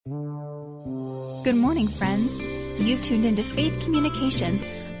Good morning, friends. You've tuned into Faith Communications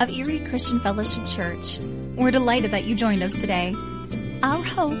of Erie Christian Fellowship Church. We're delighted that you joined us today. Our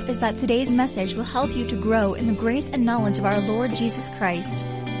hope is that today's message will help you to grow in the grace and knowledge of our Lord Jesus Christ.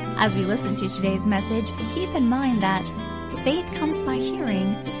 As we listen to today's message, keep in mind that faith comes by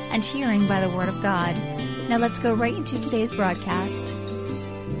hearing, and hearing by the Word of God. Now let's go right into today's broadcast.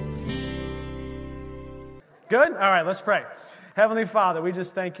 Good? All right, let's pray. Heavenly Father, we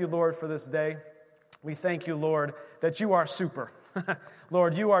just thank you, Lord, for this day. We thank you, Lord, that you are super.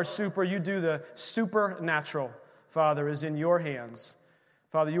 Lord, you are super. You do the supernatural, Father, is in your hands.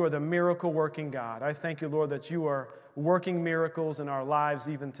 Father, you are the miracle-working God. I thank you, Lord, that you are working miracles in our lives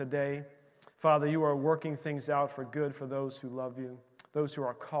even today. Father, you are working things out for good for those who love you, those who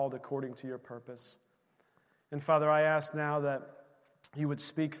are called according to your purpose. And Father, I ask now that you would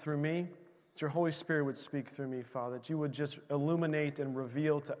speak through me, that your Holy Spirit would speak through me, Father, that you would just illuminate and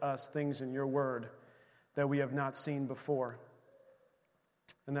reveal to us things in your word that we have not seen before.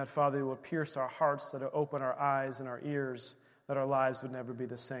 And that, Father, you will pierce our hearts, that will open our eyes and our ears, that our lives would never be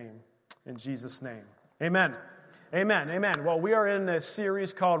the same. In Jesus' name, amen. Amen, amen. Well, we are in a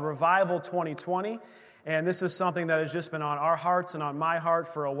series called Revival 2020, and this is something that has just been on our hearts and on my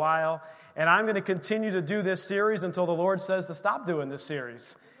heart for a while. And I'm going to continue to do this series until the Lord says to stop doing this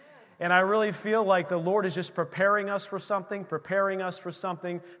series. And I really feel like the Lord is just preparing us for something, preparing us for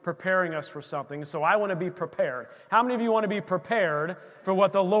something, preparing us for something. So I want to be prepared. How many of you want to be prepared for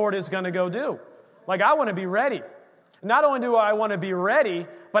what the Lord is going to go do? Like, I want to be ready. Not only do I want to be ready,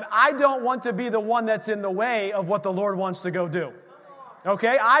 but I don't want to be the one that's in the way of what the Lord wants to go do.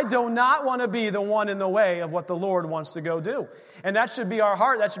 Okay? I do not want to be the one in the way of what the Lord wants to go do. And that should be our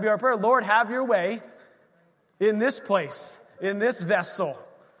heart. That should be our prayer. Lord, have your way in this place, in this vessel.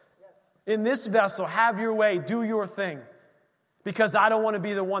 In this vessel, have your way, do your thing. Because I don't want to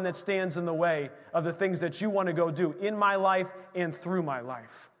be the one that stands in the way of the things that you want to go do in my life and through my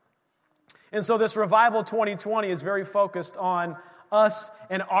life. And so this Revival 2020 is very focused on us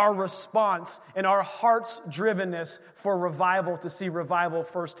and our response and our heart's drivenness for revival, to see revival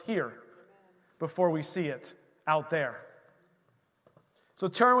first here before we see it out there. So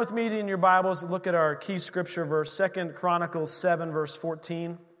turn with me in your Bibles and look at our key scripture verse, 2 Chronicles 7, verse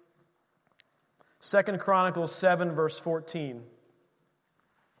 14. 2 Chronicles 7, verse 14.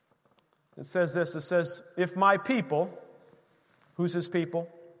 It says this, it says, if my people, who's his people?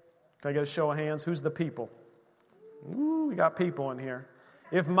 Can I get a show of hands? Who's the people? Ooh, we got people in here.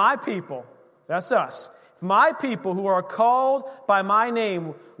 If my people, that's us, if my people who are called by my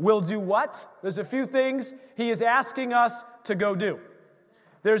name will do what? There's a few things he is asking us to go do.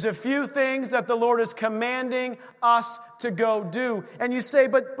 There's a few things that the Lord is commanding us to go do. And you say,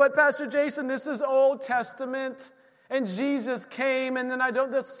 but Pastor Jason, this is Old Testament, and Jesus came, and then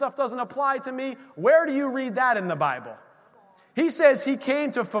this stuff doesn't apply to me. Where do you read that in the Bible? He says he came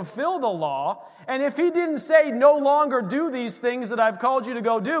to fulfill the law, and if he didn't say no longer do these things that I've called you to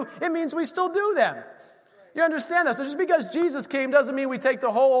go do, it means we still do them. You understand that? So just because Jesus came doesn't mean we take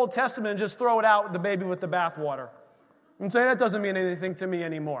the whole Old Testament and just throw it out, the baby with the bathwater. And say, that doesn't mean anything to me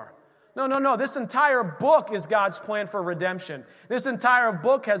anymore. No. This entire book is God's plan for redemption. This entire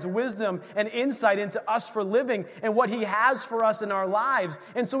book has wisdom and insight into us for living and what he has for us in our lives.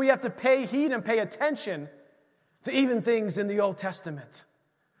 And so we have to pay heed and pay attention to even things in the Old Testament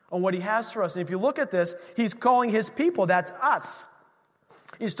on what he has for us. And if you look at this, he's calling his people, that's us.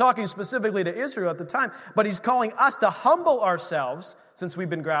 He's talking specifically to Israel at the time, but he's calling us to humble ourselves, since we've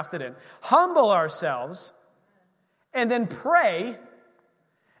been grafted in. Humble ourselves, and then pray,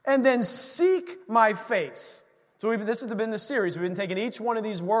 and then seek my face. So this has been the series. We've been taking each one of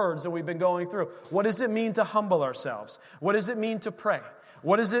these words that we've been going through. What does it mean to humble ourselves? What does it mean to pray?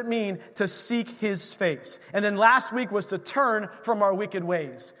 What does it mean to seek his face? And then last week was to turn from our wicked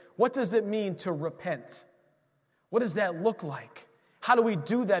ways. What does it mean to repent? What does that look like? How do we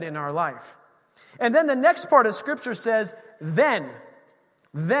do that in our life? And then the next part of Scripture says, then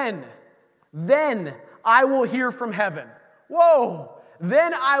I will hear from heaven. Whoa!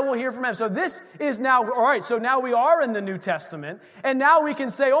 Then I will hear from heaven. So this is now, all right, so now we are in the New Testament, and now we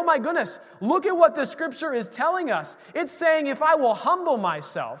can say, oh my goodness, look at what the Scripture is telling us. It's saying if I will humble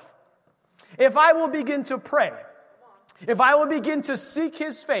myself, if I will begin to pray, if I will begin to seek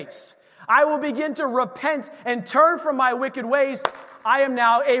his face, I will begin to repent and turn from my wicked ways, I am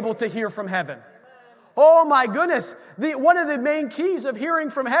now able to hear from heaven. Oh my goodness, one of the main keys of hearing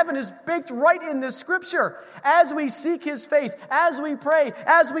from heaven is baked right in this scripture. As we seek his face, as we pray,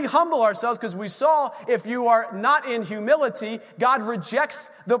 as we humble ourselves, because we saw if you are not in humility, God rejects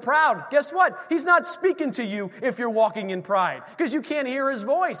the proud. Guess what? He's not speaking to you if you're walking in pride, because you can't hear his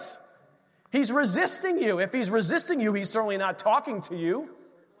voice. He's resisting you. If he's resisting you, he's certainly not talking to you.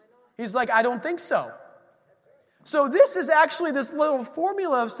 He's like, I don't think so. So this is actually this little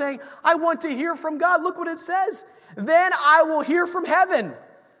formula of saying, I want to hear from God. Look what it says. Then I will hear from heaven.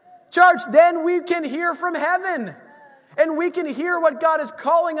 Church, then we can hear from heaven. And we can hear what God is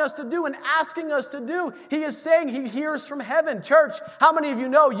calling us to do and asking us to do. He is saying he hears from heaven. Church, how many of you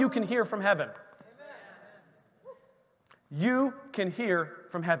know you can hear from heaven? You can hear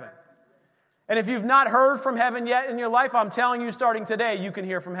from heaven. And if you've not heard from heaven yet in your life, I'm telling you, starting today, you can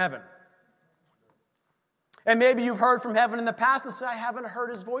hear from heaven. And maybe you've heard from heaven in the past and say, I haven't heard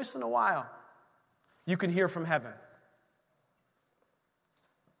his voice in a while. You can hear from heaven.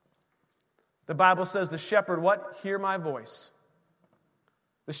 The Bible says the shepherd, what? Hear my voice.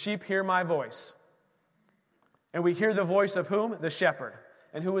 The sheep hear my voice. And we hear the voice of whom? The shepherd.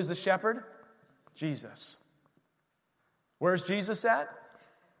 And who is the shepherd? Jesus. Where's Jesus at?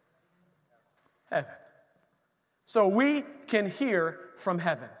 Heaven. So we can hear from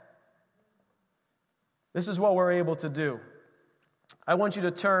heaven. This is what we're able to do. I want you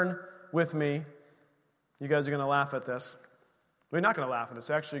to turn with me. You guys are going to laugh at this. We're not going to laugh at this.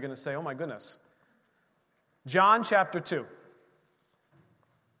 Actually, you're going to say, oh my goodness. John chapter 2.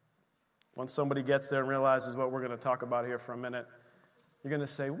 Once somebody gets there and realizes what we're going to talk about here for a minute, you're going to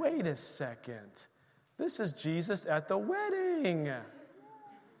say, wait a second. This is Jesus at the wedding.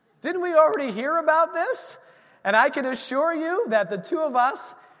 Didn't we already hear about this? And I can assure you that the two of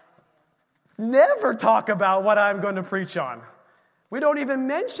us never talk about what I'm going to preach on. We don't even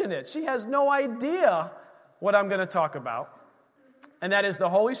mention it. She has no idea what I'm going to talk about. And that is the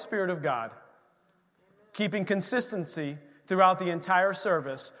Holy Spirit of God keeping consistency throughout the entire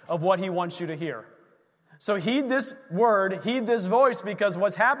service of what he wants you to hear. So heed this word, heed this voice, because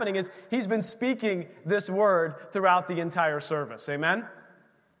what's happening is he's been speaking this word throughout the entire service. Amen?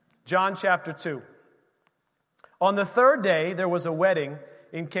 John chapter 2. On the third day, there was a wedding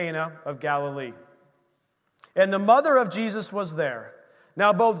in Cana of Galilee. And the mother of Jesus was there.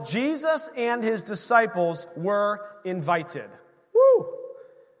 Now both Jesus and his disciples were invited. Woo!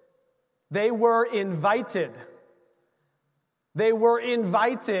 They were invited. They were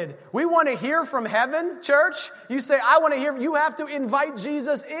invited. We want to hear from heaven, church. You say, I want to hear. You have to invite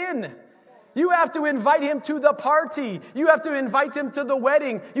Jesus in. You have to invite him to the party. You have to invite him to the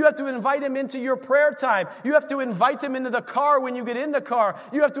wedding. You have to invite him into your prayer time. You have to invite him into the car when you get in the car.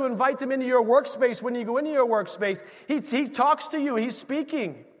 You have to invite him into your workspace when you go into your workspace. He talks to you. He's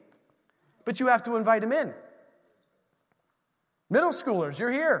speaking. But you have to invite him in. Middle schoolers,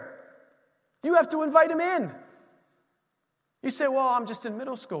 you're here. You have to invite him in. You say, well, I'm just in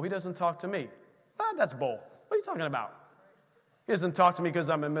middle school. He doesn't talk to me. That's bull. What are you talking about? He doesn't talk to me because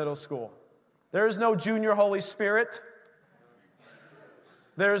I'm in middle school. There is no junior Holy Spirit.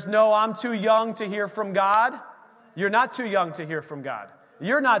 There is no, I'm too young to hear from God. You're not too young to hear from God.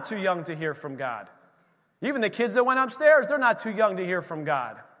 You're not too young to hear from God. Even the kids that went upstairs, they're not too young to hear from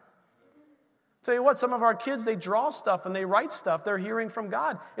God. Tell you what, some of our kids, they draw stuff and they write stuff. They're hearing from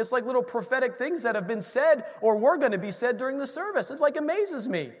God. It's like little prophetic things that have been said or were going to be said during the service. It like amazes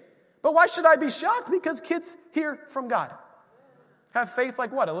me. But why should I be shocked? Because kids hear from God. Have faith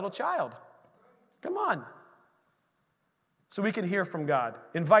like what? A little child. Come on. So we can hear from God.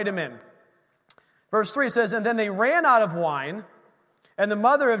 Invite him in. Verse 3 says, and then they ran out of wine, and the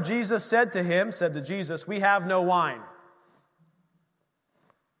mother of Jesus said to Jesus, we have no wine.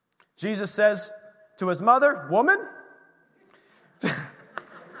 Jesus says to his mother, woman?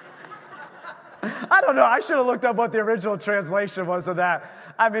 I don't know. I should have looked up what the original translation was of that.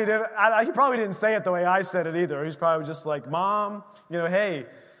 I mean, he probably didn't say it the way I said it either. He's probably just like, Mom, hey,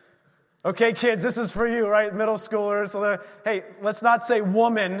 okay, kids, this is for you, right? Middle schoolers. So hey, let's not say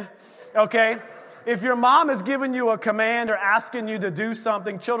woman, okay? If your mom is giving you a command or asking you to do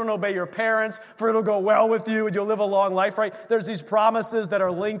something, children obey your parents, for it'll go well with you and you'll live a long life, right? There's these promises that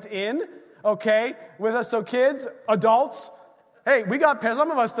are linked in, okay, with us. So kids, adults, hey, we got parents. Some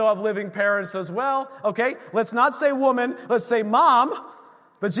of us still have living parents as well, okay? Let's not say woman. Let's say mom.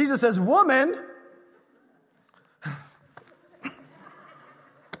 But Jesus says woman.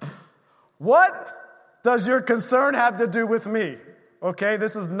 What does your concern have to do with me? Okay,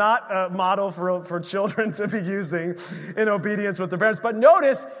 this is not a model for children to be using in obedience with their parents. But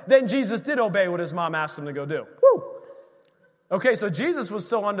notice, then Jesus did obey what his mom asked him to go do. Woo! Okay, so Jesus was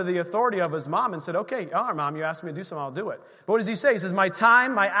still under the authority of his mom and said, okay, all right, Mom, you asked me to do something, I'll do it. But what does he say? He says, my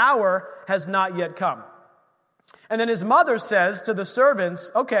time, my hour has not yet come. And then his mother says to the servants,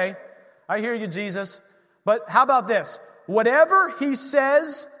 okay, I hear you, Jesus, but how about this? Whatever he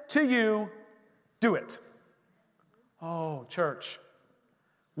says to you, do it. Oh, church.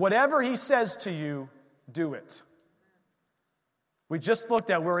 Whatever he says to you, do it. We just looked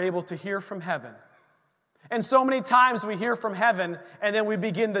at, we're able to hear from heaven. And so many times we hear from heaven, and then we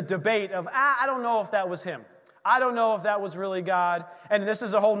begin the debate of, I don't know if that was him. I don't know if that was really God. And this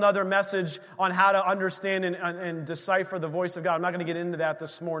is a whole nother message on how to understand and decipher the voice of God. I'm not going to get into that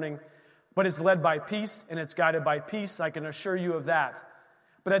this morning. But it's led by peace, and it's guided by peace. I can assure you of that.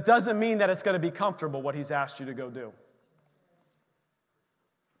 But that doesn't mean that it's going to be comfortable, what he's asked you to go do.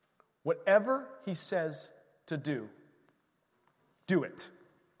 Whatever he says to do, do it.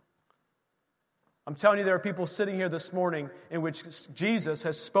 I'm telling you, there are people sitting here this morning in which Jesus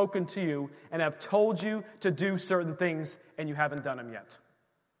has spoken to you and have told you to do certain things, and you haven't done them yet.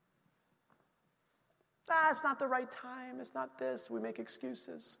 It's not the right time. It's not this. We make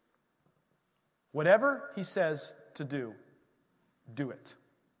excuses. Whatever he says to do, do it.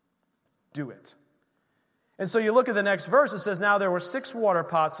 Do it. And so you look at the next verse, it says, now there were 6 water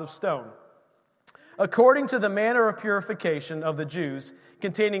pots of stone, according to the manner of purification of the Jews,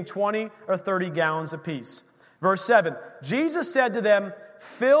 containing 20 or 30 gallons apiece. Verse 7, Jesus said to them,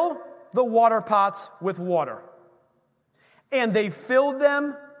 fill the water pots with water. And they filled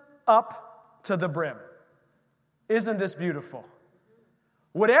them up to the brim. Isn't this beautiful?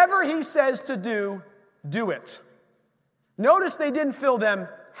 Whatever he says to do, do it. Notice they didn't fill them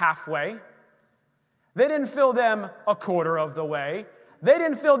halfway. They didn't fill them a quarter of the way. They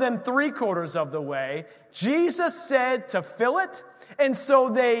didn't fill them 3/4 of the way. Jesus said to fill it, and so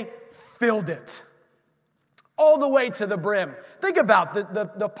they filled it all the way to the brim. Think about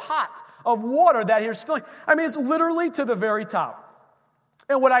the pot of water that he's filling. I mean, it's literally to the very top.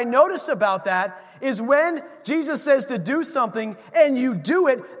 And what I notice about that is when Jesus says to do something and you do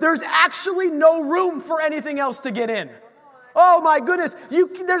it, there's actually no room for anything else to get in. Oh my goodness,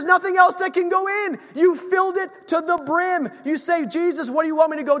 there's nothing else that can go in. You filled it to the brim. You say, Jesus, what do you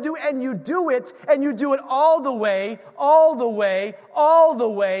want me to go do? And you do it all the way, all the way, all the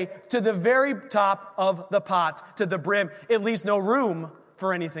way to the very top of the pot, to the brim. It leaves no room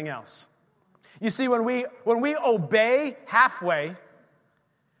for anything else. You see, when we obey halfway,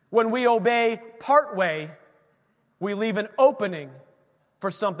 when we obey partway, we leave an opening for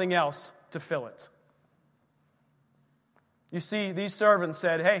something else to fill it. You see, these servants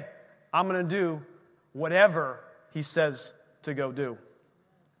said, hey, I'm going to do whatever he says to go do.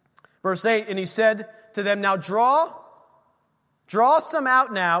 Verse 8, and he said to them, now draw some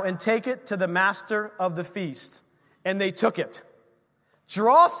out now and take it to the master of the feast. And they took it.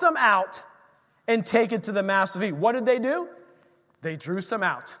 Draw some out and take it to the master of the feast. What did they do? They drew some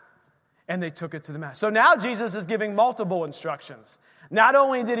out and they took it to the master. So now Jesus is giving multiple instructions. Not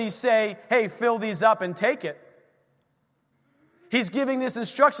only did he say, hey, fill these up and take it, he's giving this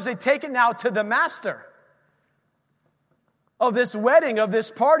instruction, say, take it now to the master of this wedding, of this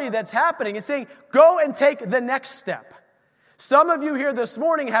party that's happening. He's saying, go and take the next step. Some of you here this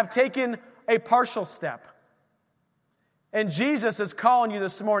morning have taken a partial step. And Jesus is calling you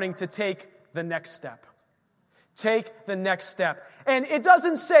this morning to take the next step. Take the next step. And it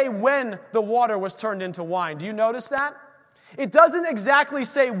doesn't say when the water was turned into wine. Do you notice that? It doesn't exactly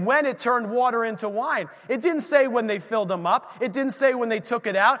say when it turned water into wine. It didn't say when they filled them up. It didn't say when they took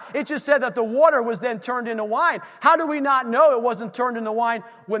it out. It just said that the water was then turned into wine. How do we not know it wasn't turned into wine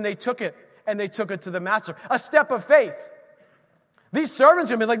when they took it and they took it to the master? A step of faith. These servants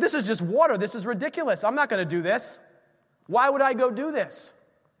are going to be like, this is just water. This is ridiculous. I'm not going to do this. Why would I go do this?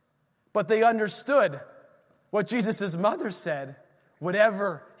 But they understood what Jesus' mother said.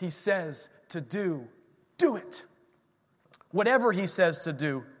 Whatever he says to do, do it. Whatever he says to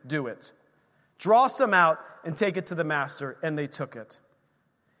do, do it. Draw some out and take it to the master, and they took it.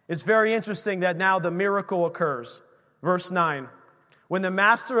 It's very interesting that now the miracle occurs. Verse 9, when the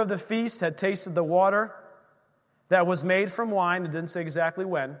master of the feast had tasted the water that was made from wine, it didn't say exactly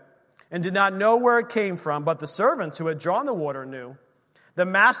when, and did not know where it came from, but the servants who had drawn the water knew, the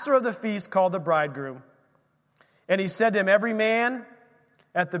master of the feast called the bridegroom, and he said to him, every man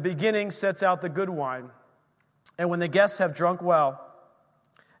at the beginning sets out the good wine, and when the guests have drunk well,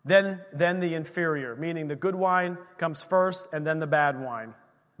 then the inferior, meaning the good wine comes first and then the bad wine.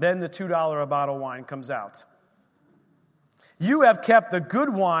 Then the $2 a bottle wine comes out. You have kept the good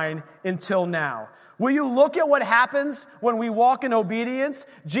wine until now. Will you look at what happens when we walk in obedience?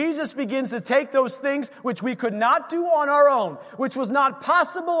 Jesus begins to take those things which we could not do on our own, which was not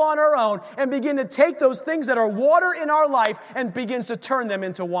possible on our own, and begin to take those things that are water in our life and begins to turn them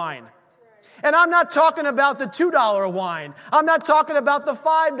into wine. And I'm not talking about the $2 wine. I'm not talking about the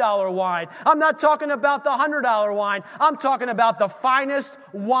 $5 wine. I'm not talking about the $100 wine. I'm talking about the finest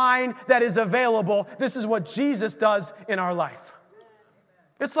wine that is available. This is what Jesus does in our life.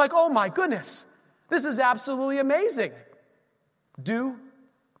 It's like, oh my goodness, this is absolutely amazing. Do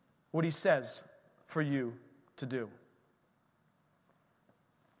what he says for you to do.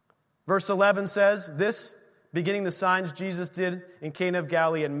 Verse 11 says, this, beginning the signs Jesus did in Cana of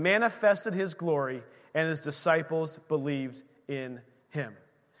Galilee, and manifested his glory, and his disciples believed in him.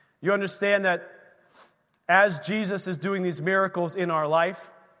 You understand that as Jesus is doing these miracles in our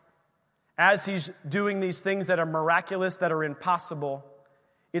life, as he's doing these things that are miraculous, that are impossible,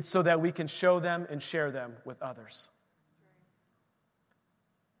 it's so that we can show them and share them with others.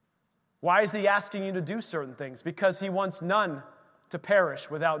 Why is he asking you to do certain things? Because he wants none to perish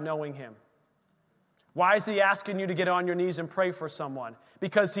without knowing him. Why is he asking you to get on your knees and pray for someone?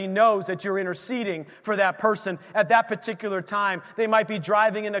 Because he knows that you're interceding for that person at that particular time. They might be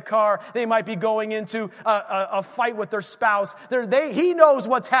driving in a car. They might be going into a fight with their spouse. He knows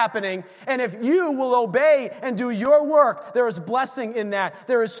what's happening. And if you will obey and do your work, there is blessing in that.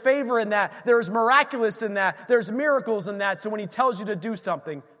 There is favor in that. There is miraculous in that. There's miracles in that. So when he tells you to do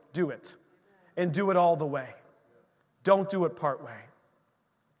something, do it. And do it all the way. Don't do it part way.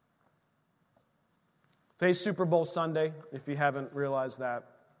 Today's Super Bowl Sunday, if you haven't realized that.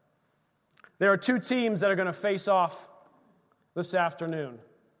 There are two teams that are going to face off this afternoon.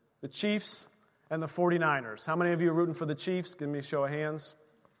 The Chiefs and the 49ers. How many of you are rooting for the Chiefs? Give me a show of hands.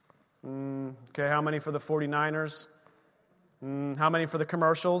 Okay, how many for the 49ers? How many for the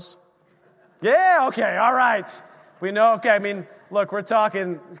commercials? Yeah, okay, all right. We know, okay, I mean, look, we're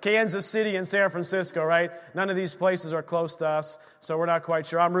talking Kansas City and San Francisco, right? None of these places are close to us, so we're not quite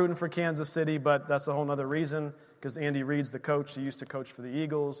sure. I'm rooting for Kansas City, but that's a whole other reason, because Andy Reid's the coach. He used to coach for the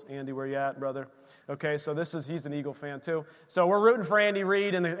Eagles. Andy, where you at, brother? Okay, so he's an Eagle fan too. So we're rooting for Andy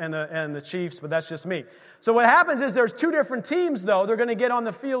Reid and the Chiefs, but that's just me. So what happens is there's two different teams, though. They're going to get on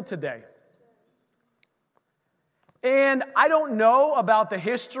the field today. And I don't know about the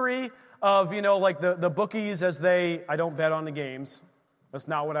history of, like the bookies I don't bet on the games. That's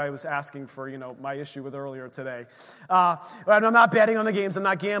not what I was asking for, my issue with earlier today. I'm not betting on the games, I'm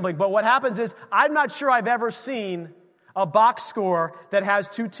not gambling. But what happens is, I'm not sure I've ever seen a box score that has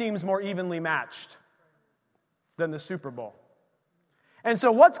two teams more evenly matched than the Super Bowl. And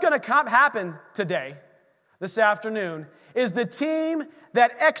so what's going to happen today, this afternoon, is the team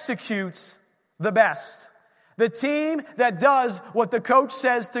that executes the best. The team that does what the coach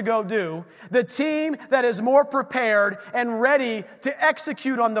says to go do, the team that is more prepared and ready to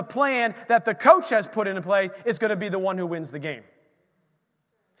execute on the plan that the coach has put into place is going to be the one who wins the game.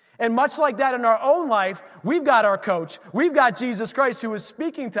 And much like that in our own life, we've got our coach. We've got Jesus Christ who is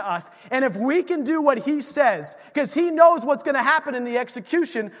speaking to us. And if we can do what he says, because he knows what's going to happen in the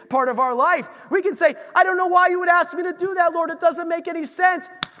execution part of our life, we can say, I don't know why you would ask me to do that, Lord. It doesn't make any sense.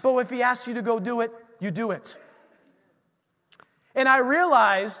 But if he asks you to go do it, you do it. And I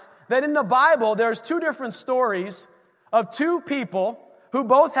realized that in the Bible, there's two different stories of two people who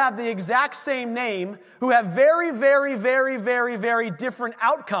both have the exact same name, who have very, very, very, very, very different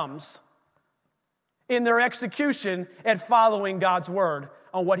outcomes in their execution at following God's word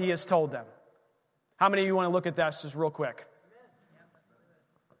on what he has told them. How many of you want to look at that just real quick?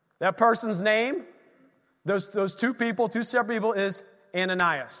 That person's name, those two separate people, is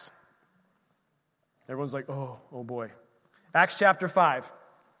Ananias. Everyone's like, oh boy. Acts chapter 5.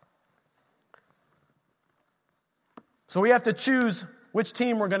 So we have to choose which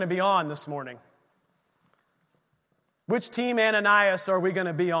team we're going to be on this morning. Which team, Ananias, are we going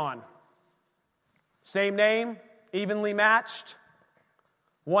to be on? Same name, evenly matched.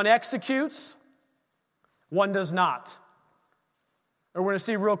 One executes, one does not. And we're going to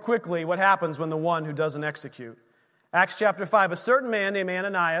see real quickly what happens when the one who doesn't execute. Acts chapter 5. A certain man named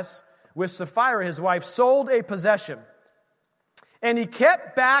Ananias, with Sapphira his wife, sold a possession. And he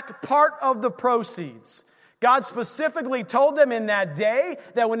kept back part of the proceeds. God specifically told them in that day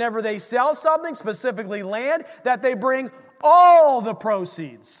that whenever they sell something, specifically land, that they bring all the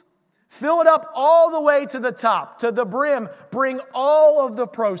proceeds. Fill it up all the way to the top, to the brim. Bring all of the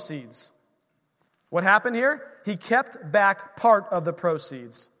proceeds. What happened here? He kept back part of the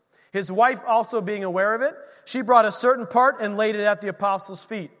proceeds. His wife also being aware of it, she brought a certain part and laid it at the apostles'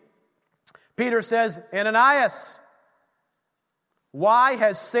 feet. Peter says, Ananias, why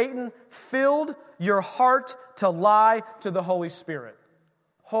has Satan filled your heart to lie to the Holy Spirit?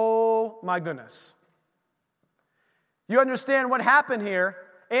 Oh my goodness. You understand what happened here?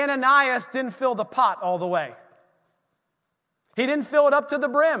 Ananias didn't fill the pot all the way. He didn't fill it up to the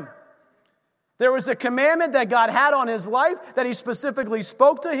brim. There was a commandment that God had on his life that he specifically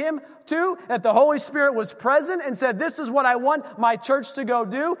spoke to him to, that the Holy Spirit was present and said, this is what I want my church to go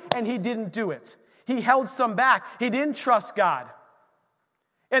do, and he didn't do it. He held some back. He didn't trust God.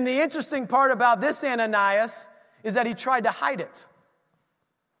 And the interesting part about this Ananias is that he tried to hide it.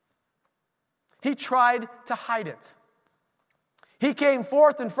 He tried to hide it. He came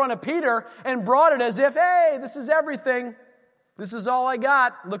forth in front of Peter and brought it as if, hey, this is everything. This is all I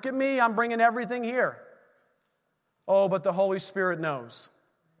got. Look at me. I'm bringing everything here. Oh, but the Holy Spirit knows.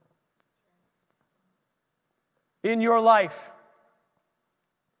 In your life,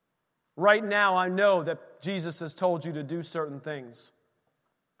 right now, I know that Jesus has told you to do certain things,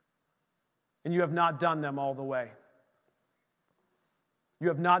 and you have not done them all the way. You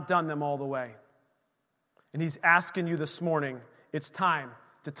have not done them all the way. And He's asking you this morning, it's time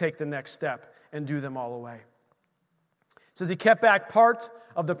to take the next step and do them all the way. It says, He kept back part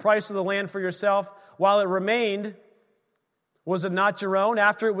of the price of the land for yourself while it remained. Was it not your own?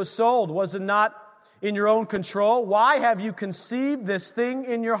 After it was sold, was it not in your own control? Why have you conceived this thing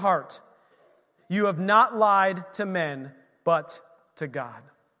in your heart? You have not lied to men, but to God.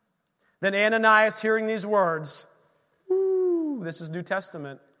 Then Ananias, hearing these words, this is New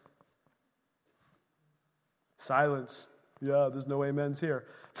Testament. Silence. Yeah, there's no amens here.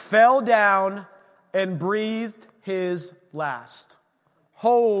 Fell down and breathed his last.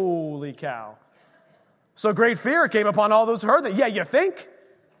 Holy cow. So great fear came upon all those who heard that. Yeah, you think?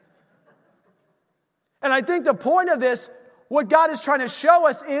 And I think the point of this, what God is trying to show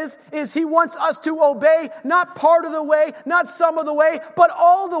us is He wants us to obey not part of the way, not some of the way, but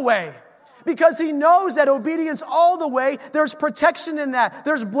all the way. Because He knows that obedience all the way, there's protection in that.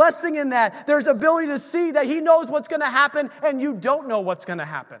 There's blessing in that. There's ability to see that He knows what's going to happen and you don't know what's going to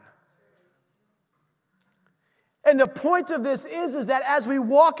happen. And the point of this is that as we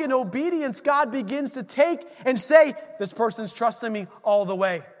walk in obedience, God begins to take and say, this person's trusting me all the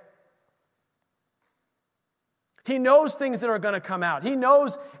way. He knows things that are going to come out. He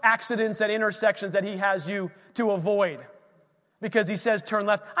knows accidents at intersections that He has you to avoid. Because He says, turn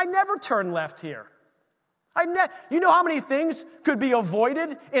left. I never turn left here. You know how many things could be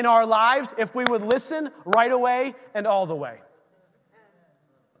avoided in our lives if we would listen right away and all the way?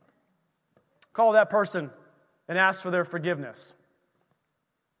 Call that person and ask for their forgiveness.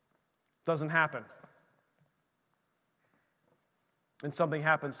 Doesn't happen. And something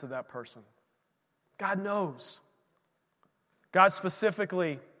happens to that person. God knows. God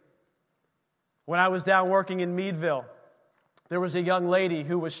specifically, when I was down working in Meadville, there was a young lady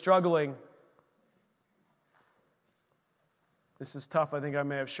who was struggling. This is tough. I think I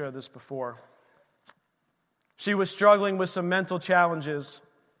may have shared this before. She was struggling with some mental challenges.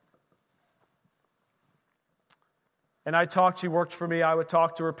 And she worked for me. I would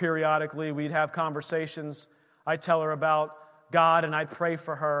talk to her periodically. We'd have conversations. I'd tell her about God and I'd pray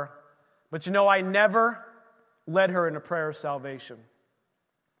for her. But I never led her in a prayer of salvation.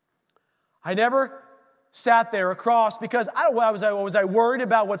 I never sat there across because was I worried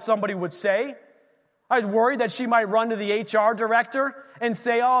about what somebody would say? I was worried that she might run to the HR director and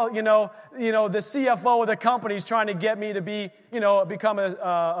say, the CFO of the company is trying to get me to become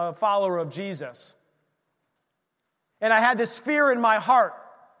a follower of Jesus. And I had this fear in my heart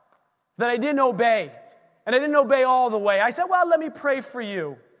that I didn't obey. And I didn't obey all the way. I said, let me pray for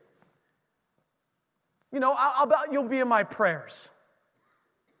you. You'll be in my prayers.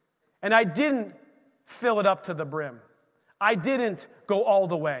 And I didn't fill it up to the brim. I didn't go all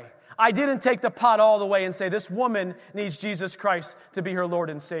the way. I didn't take the pot all the way and say, this woman needs Jesus Christ to be her Lord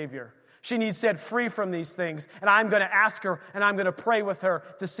and Savior. She needs set free from these things. And I'm going to ask her and I'm going to pray with her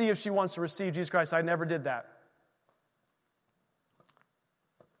to see if she wants to receive Jesus Christ. I never did that.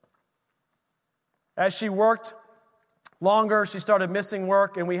 As she worked longer, she started missing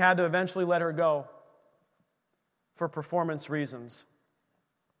work, and we had to eventually let her go for performance reasons.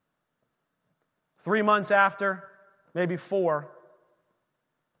 3 months after, maybe 4,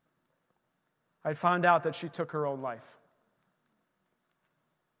 I found out that she took her own life.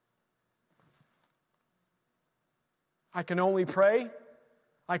 I can only pray,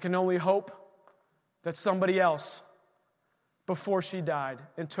 I can only hope that somebody else, before she died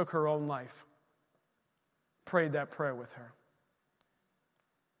and took her own life, prayed that prayer with her.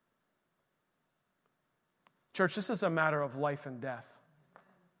 Church, this is a matter of life and death.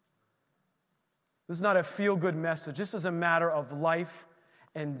 This is not a feel-good message. This is a matter of life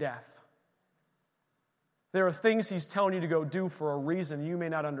and death. There are things He's telling you to go do for a reason. You may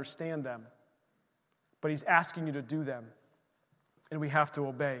not understand them, but He's asking you to do them, and we have to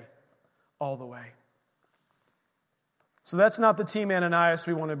obey all the way. So that's not the team Ananias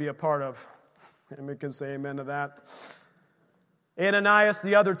we want to be a part of. And we can say amen to that. Ananias,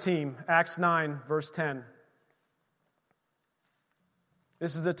 the other team, Acts 9, verse 10.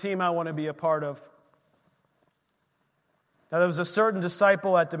 This is the team I want to be a part of. Now there was a certain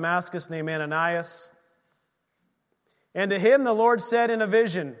disciple at Damascus named Ananias. And to him the Lord said in a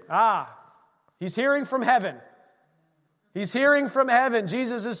vision, he's hearing from heaven. He's hearing from heaven.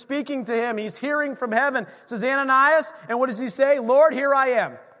 Jesus is speaking to him. He's hearing from heaven. It says, Ananias, and what does he say? Lord, here I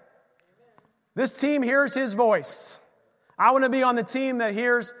am. This team hears his voice. I want to be on the team that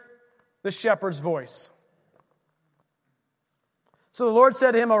hears the shepherd's voice. So the Lord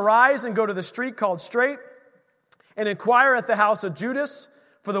said to him, arise and go to the street called Straight, and inquire at the house of Judas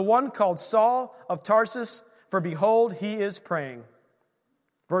for the one called Saul of Tarsus, for behold, he is praying.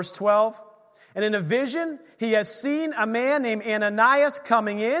 Verse 12, and in a vision he has seen a man named Ananias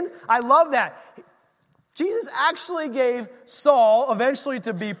coming in. I love that. Jesus actually gave Saul, eventually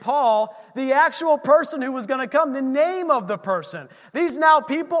to be Paul, the actual person who was going to come, the name of the person. These now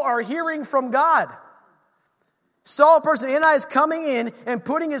people are hearing from God. Saul, a person, Ananias coming in and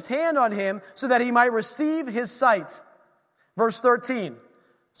putting his hand on him so that he might receive his sight. Verse 13.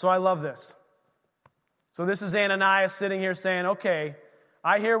 So I love this. So this is Ananias sitting here saying, okay,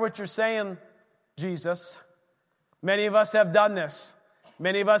 I hear what you're saying, Jesus. Many of us have done this.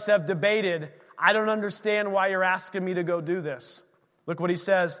 Many of us have debated. I don't understand why you're asking me to go do this. Look what he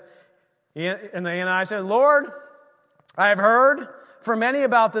says. And Ananias said, Lord, I have heard from many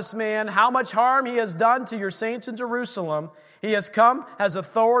about this man, how much harm he has done to your saints in Jerusalem. He has come, has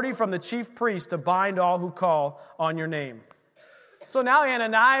authority from the chief priest to bind all who call on your name. So now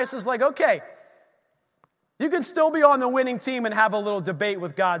Ananias is like, okay, you can still be on the winning team and have a little debate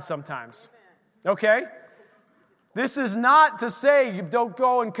with God sometimes. Okay? This is not to say you don't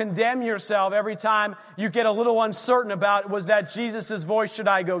go and condemn yourself every time you get a little uncertain about, was that Jesus' voice, should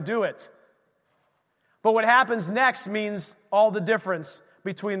I go do it? But what happens next means all the difference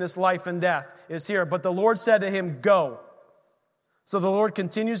between this life and death is here. But the Lord said to him, go. So the Lord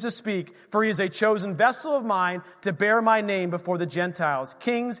continues to speak, for he is a chosen vessel of mine to bear my name before the Gentiles,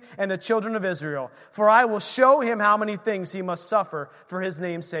 kings, and the children of Israel. For I will show him how many things he must suffer for his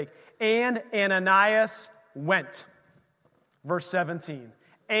name's sake. And Ananias went. Verse 17.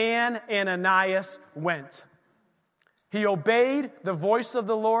 And Ananias went. He obeyed the voice of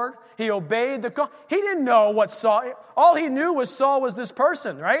the Lord. He obeyed the call. He didn't know what Saul, all he knew was Saul was this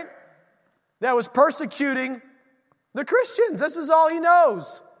person, right? That was persecuting the Christians. This is all he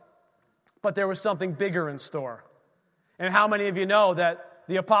knows. But there was something bigger in store. And how many of you know that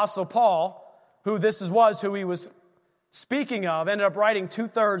the Apostle Paul, who who he was speaking of, ended up writing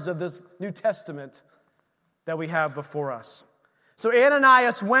 2/3 of this New Testament that we have before us. So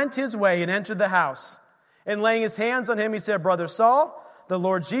Ananias went his way and entered the house. And laying his hands on him, he said, Brother Saul, the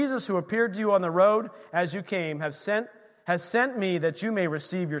Lord Jesus, who appeared to you on the road as you came, has sent me that you may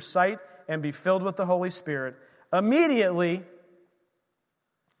receive your sight and be filled with the Holy Spirit. Immediately,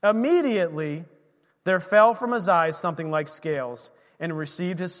 there fell from his eyes something like scales, and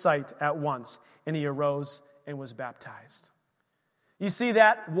received his sight at once. And he arose and was baptized. You see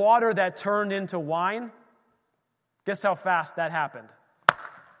that water that turned into wine? Guess how fast that happened?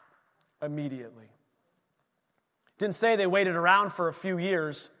 Immediately. Didn't say they waited around for a few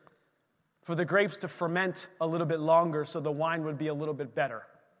years for the grapes to ferment a little bit longer so the wine would be a little bit better.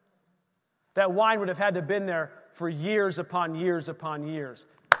 That wine would have had to have been there for years upon years upon years.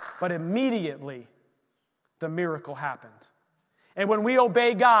 But immediately, the miracle happened. And when we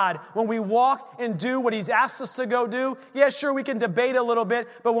obey God, when we walk and do what He's asked us to go do, yeah, sure, we can debate a little bit,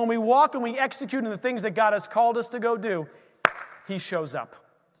 but when we walk and we execute in the things that God has called us to go do, He shows up.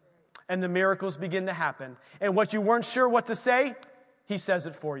 And the miracles begin to happen. And what you weren't sure what to say, He says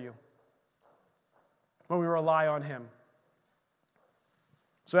it for you. When we rely on Him.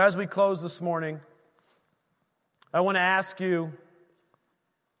 So as we close this morning, I want to ask you,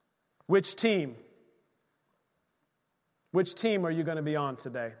 which team are you going to be on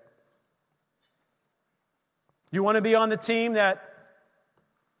today? You want to be on the team that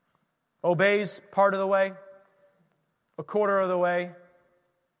obeys part of the way? A quarter of the way?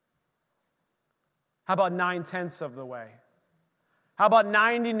 How about 9/10 of the way? How about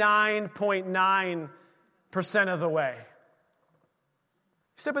 99.9% of the way? You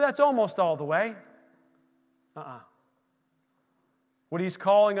say, but that's almost all the way. What He's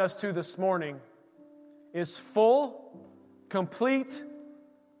calling us to this morning is full, complete,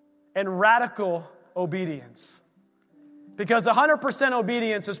 and radical obedience. Because 100%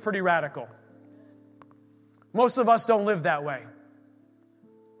 obedience is pretty radical. Most of us don't live that way.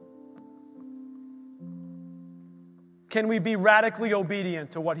 Can we be radically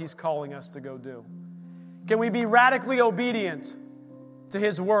obedient to what He's calling us to go do? Can we be radically obedient to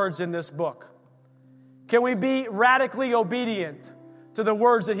His words in this book? Can we be radically obedient to the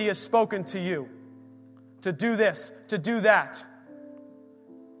words that He has spoken to you? to do this, to do that,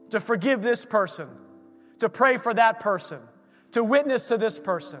 to forgive this person, to pray for that person, to witness to this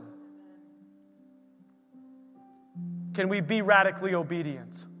person? Can we be radically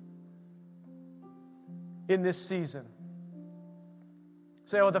obedient in this season?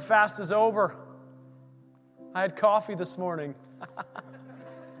 Say, oh, the fast is over. I had coffee this morning.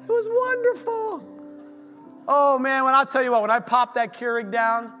 It was wonderful. Oh, man, when I popped that Keurig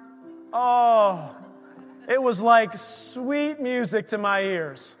down, oh, it was like sweet music to my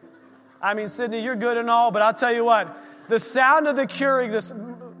ears. I mean, Sydney, you're good and all, but I'll tell you what, the sound of the Keurig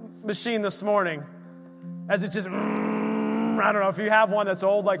machine this morning, as it just, I don't know, if you have one that's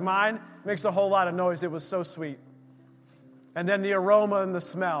old like mine, it makes a whole lot of noise. It was so sweet. And then the aroma and the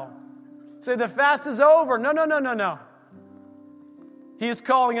smell. Say, the fast is over. No. He is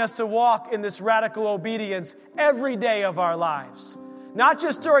calling us to walk in this radical obedience every day of our lives. Not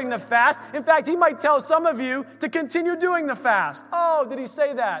just during the fast. In fact, He might tell some of you to continue doing the fast. Oh, did He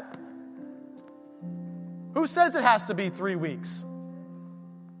say that? Who says it has to be 3 weeks?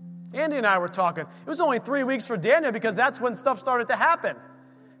 Andy and I were talking. It was only 3 weeks for Daniel because that's when stuff started to happen.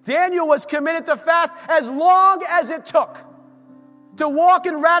 Daniel was committed to fast as long as it took. To walk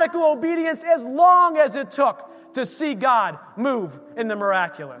in radical obedience as long as it took to see God move in the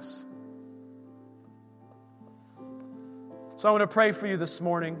miraculous. So I want to pray for you this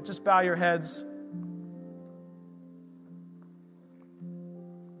morning. Just bow your heads.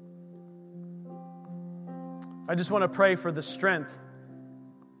 I just want to pray for the strength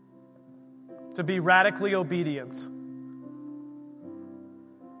to be radically obedient.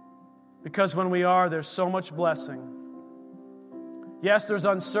 Because when we are, there's so much blessing. Yes, there's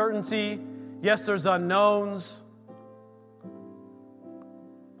uncertainty. Yes, there's unknowns.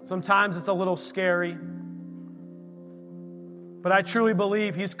 Sometimes it's a little scary. But I truly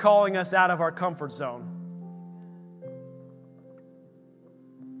believe He's calling us out of our comfort zone.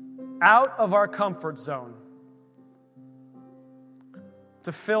 Out of our comfort zone.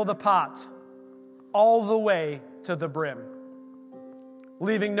 To fill the pot all the way to the brim.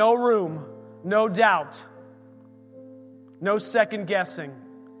 Leaving no room, no doubt, no second guessing,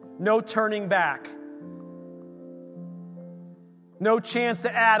 no turning back, no chance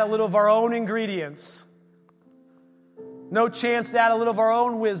to add a little of our own ingredients, no chance to add a little of our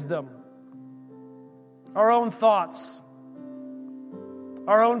own wisdom, our own thoughts,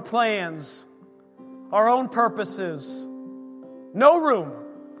 our own plans, our own purposes. No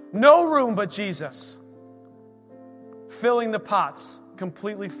room but Jesus, filling the pots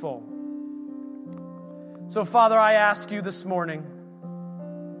completely full. So, Father, I ask you this morning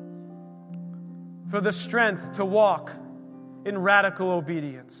for the strength to walk in radical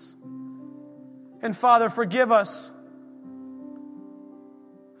obedience. And, Father, forgive us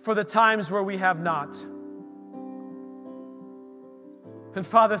for the times where we have not. And,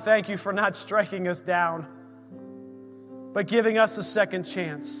 Father, thank you for not striking us down, but giving us a second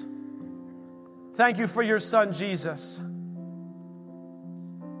chance. Thank you for your Son, Jesus,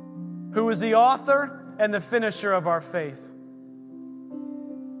 who is the author and the finisher of our faith.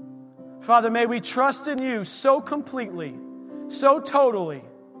 Father, may we trust in you so completely, so totally,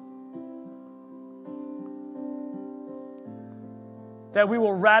 that we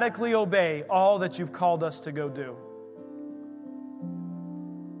will radically obey all that you've called us to go do.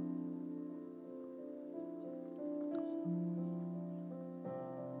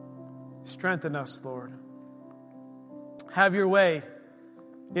 Strengthen us, Lord. Have your way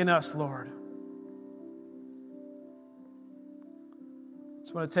in us, Lord.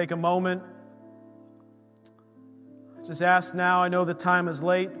 Just want to take a moment. Just ask now. I know the time is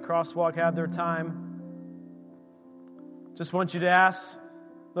late. Crosswalk had their time. Just want you to ask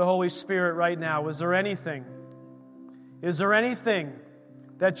the Holy Spirit right now, is there anything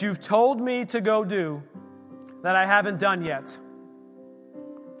that you've told me to go do that I haven't done yet?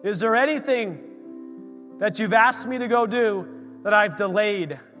 Is there anything that you've asked me to go do that I've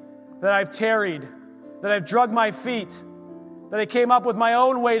delayed, that I've tarried, that I've dragged my feet, that I came up with my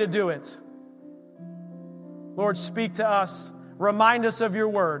own way to do it? Lord, speak to us. Remind us of your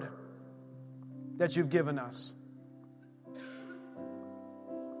word that you've given us.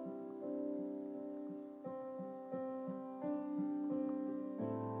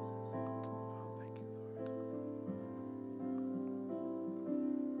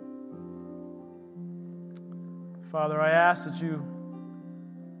 Father, I ask that you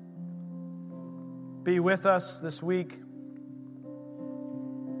be with us this week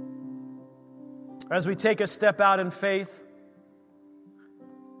as we take a step out in faith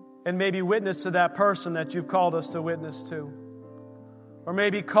and maybe witness to that person that you've called us to witness to. Or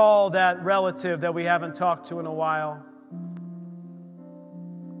maybe call that relative that we haven't talked to in a while.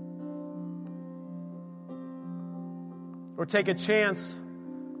 Or take a chance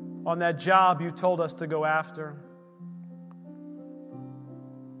on that job you told us to go after.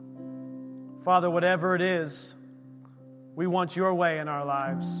 Father, whatever it is, we want your way in our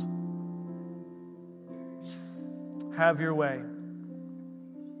lives. Have your way.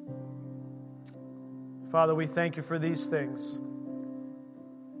 Father, we thank you for these things.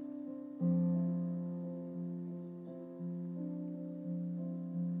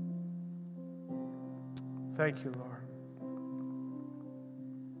 Thank you, Lord.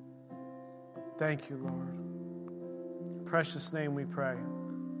 Thank you, Lord. In precious name we pray.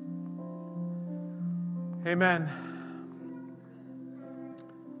 Amen.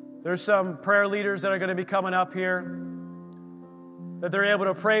 There's some prayer leaders that are going to be coming up here, that they're able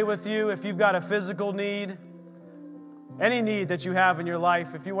to pray with you. If you've got a physical need, any need that you have in your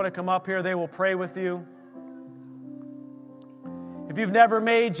life, if you want to come up here, they will pray with you. If you've never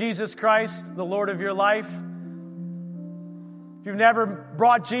made Jesus Christ the Lord of your life, if you've never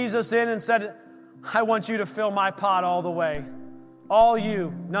brought Jesus in and said, I want you to fill my pot all the way, all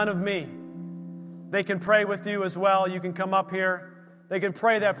you, none of me, they can pray with you as well. You can come up here. They can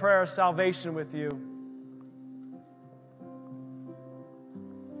pray that prayer of salvation with you.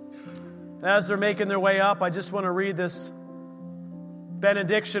 As they're making their way up, I just want to read this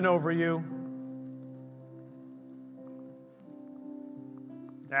benediction over you.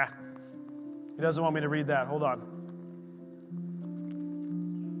 He doesn't want me to read that. Hold on.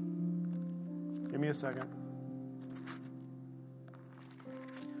 Give me a second.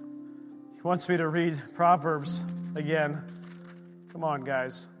 He wants me to read Proverbs again. Come on,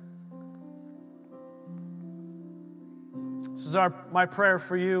 guys. This is my prayer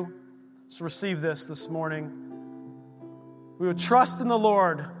for you. Let's receive this morning. We would trust in the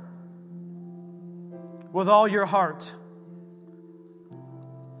Lord with all your heart.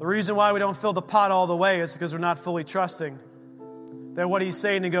 The reason why we don't fill the pot all the way is because we're not fully trusting that what He's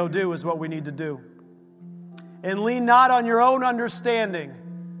saying to go do is what we need to do. And lean not on your own understanding.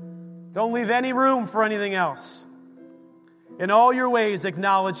 Don't leave any room for anything else. In all your ways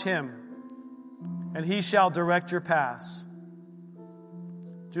acknowledge Him, and He shall direct your paths.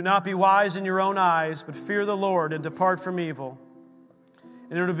 Do not be wise in your own eyes, but fear the Lord and depart from evil.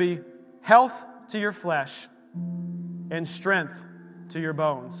 And it will be health to your flesh and strength to your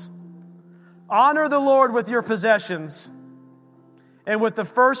bones. Honor the Lord with your possessions and with the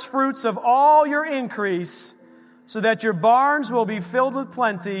first fruits of all your increase, so that your barns will be filled with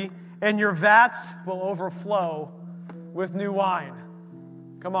plenty and your vats will overflow with new wine.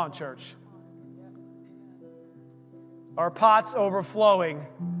 Come on, church. Our pots overflowing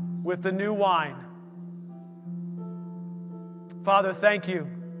with the new wine. Father, thank you.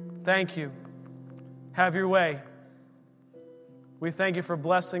 Thank you. Have your way. We thank you for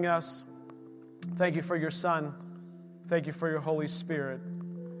blessing us. Thank you for your Son. Thank you for your Holy Spirit.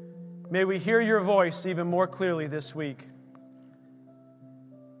 May we hear your voice even more clearly this week.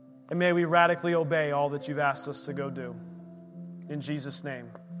 And may we radically obey all that you've asked us to go do. In Jesus'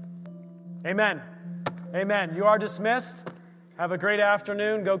 name. Amen. Amen. You are dismissed. Have a great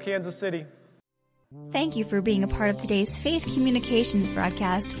afternoon. Go Kansas City. Thank you for being a part of today's Faith Communications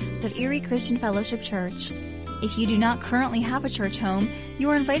broadcast of Erie Christian Fellowship Church. If you do not currently have a church home, you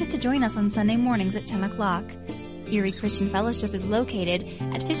are invited to join us on Sunday mornings at 10 o'clock. Erie Christian Fellowship is located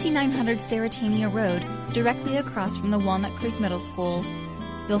at 5900 Saratania Road, directly across from the Walnut Creek Middle School.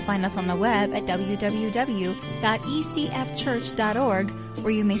 You'll find us on the web at www.ecfchurch.org,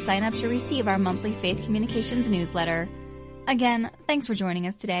 where you may sign up to receive our monthly Faith Communications newsletter. Again, thanks for joining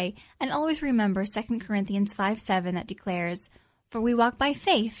us today, and always remember 2 Corinthians 5:7 that declares, "For we walk by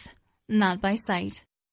faith, not by sight."